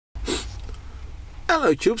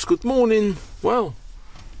Hello tubes, good morning. Well,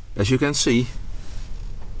 as you can see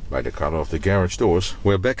by the color of the garage doors,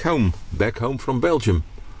 we're back home from Belgium.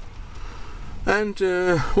 And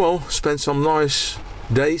well, spent some nice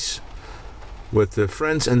days with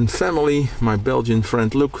friends and family. My Belgian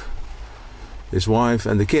friend Luke, his wife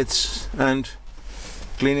and the kids, and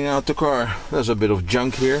cleaning out the car. There's a bit of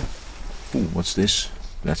junk here. Ooh, what's this?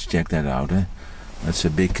 Let's check that out. That's a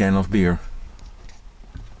big can of beer.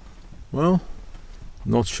 Well,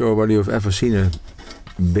 not sure whether you've ever seen a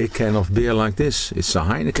big can of beer like this. It's a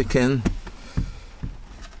Heineken can.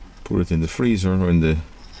 Put it in the freezer or in the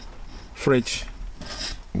fridge.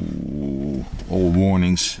 Ooh, all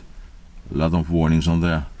warnings. A lot of warnings on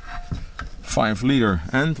there. 5 liter.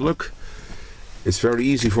 And look, it's very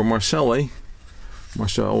easy for Marcel, eh?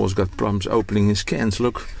 Marcel always got problems opening his cans.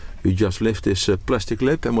 Look, you just lift this plastic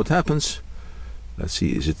lid and what happens? Let's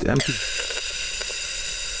see, is it empty?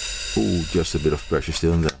 Ooh, just a bit of pressure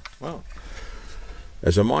still in there. Well,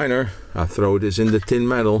 as a miner, I throw this in the tin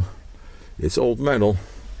metal. It's old metal.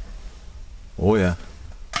 Oh yeah.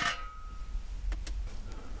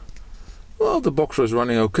 Well, the boxer is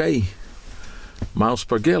running okay. Miles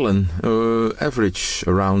per gallon, average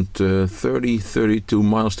around 30-32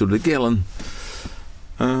 miles to the gallon.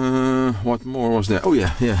 What more was there? Oh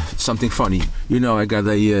yeah, something funny. You know, I got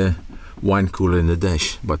a wine cooler in the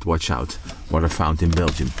dash, but watch out what I found in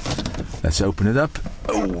Belgium. Let's open it up.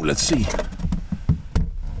 Oh, let's see.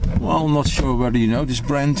 Well, not sure whether you know this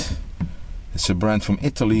brand. It's a brand from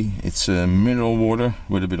Italy. It's mineral water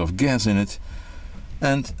with a bit of gas in it,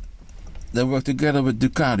 and they work together with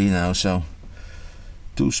Ducati now, so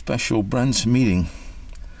 2 special brands meeting.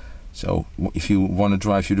 So if you want to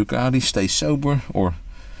drive your Ducati, stay sober or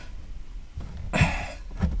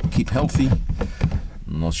keep healthy.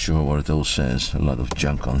 Not sure what it all says. A lot of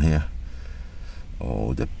junk on here.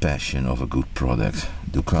 Oh, the passion of a good product.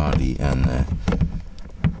 Ducati and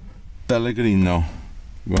Pellegrino.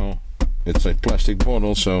 Well, it's a plastic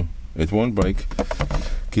bottle, so it won't break.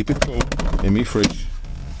 Keep it cool in my fridge.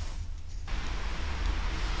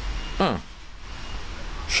 Ah,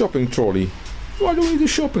 shopping trolley. Why do we need a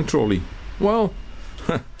shopping trolley? Well,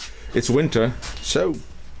 it's winter, so...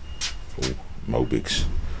 Oh, Mobix.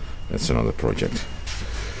 That's another project.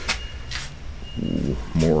 Ooh,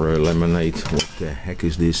 more lemonade. What the heck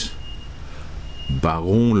is this?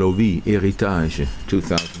 Baron Louis Heritage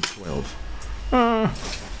 2012.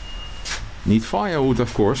 Need firewood,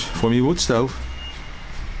 of course, for my wood stove.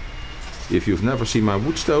 If you've never seen my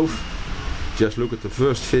wood stove, just look at the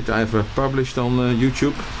first vid I ever published on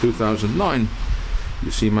YouTube, 2009.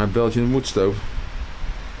 You see my Belgian wood stove.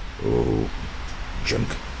 Oh, junk.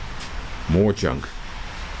 More junk.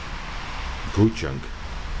 Good junk.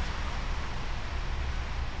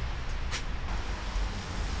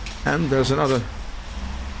 And there's another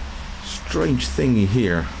strange thingy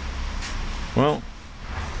here. Well,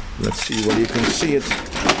 let's see whether you can see it.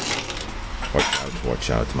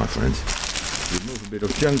 Watch out, my friend. Remove a bit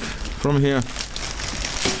of junk from here.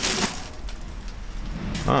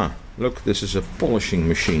 Ah, look, this is a polishing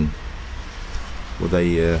machine with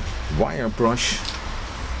a wire brush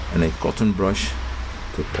and a cotton brush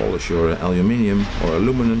to polish your aluminium or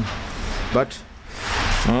aluminum. But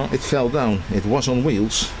it fell down. It was on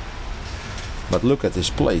wheels. But look at this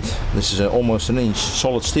plate. This is almost an inch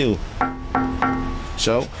solid steel.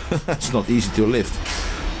 So it's not easy to lift.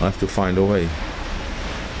 I have to find a way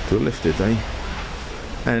to lift it, eh?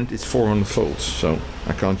 And it's 400 volts, so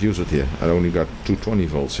I can't use it here. I only got 220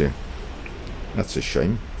 volts here. That's a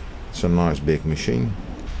shame. It's a nice big machine.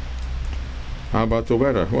 How about the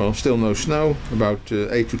weather? Well, still no snow, about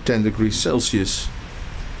 8 to 10 degrees Celsius.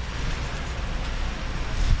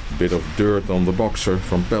 Bit of dirt on the boxer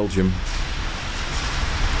from Belgium.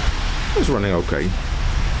 It's running okay.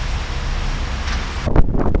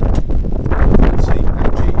 Let's see,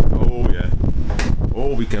 empty. Oh yeah.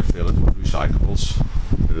 Oh, we can fill it with recyclables.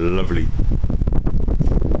 Lovely.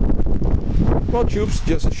 Well, tubes,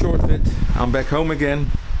 just a short vid. I'm back home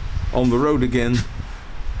again, on the road again,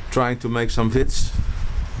 trying to make some vids.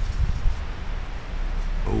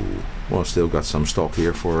 Oh, well, still got some stock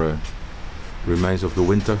here for remains of the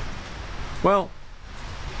winter. Well,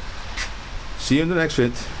 see you in the next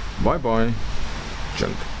vid. Bye bye.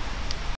 Junk.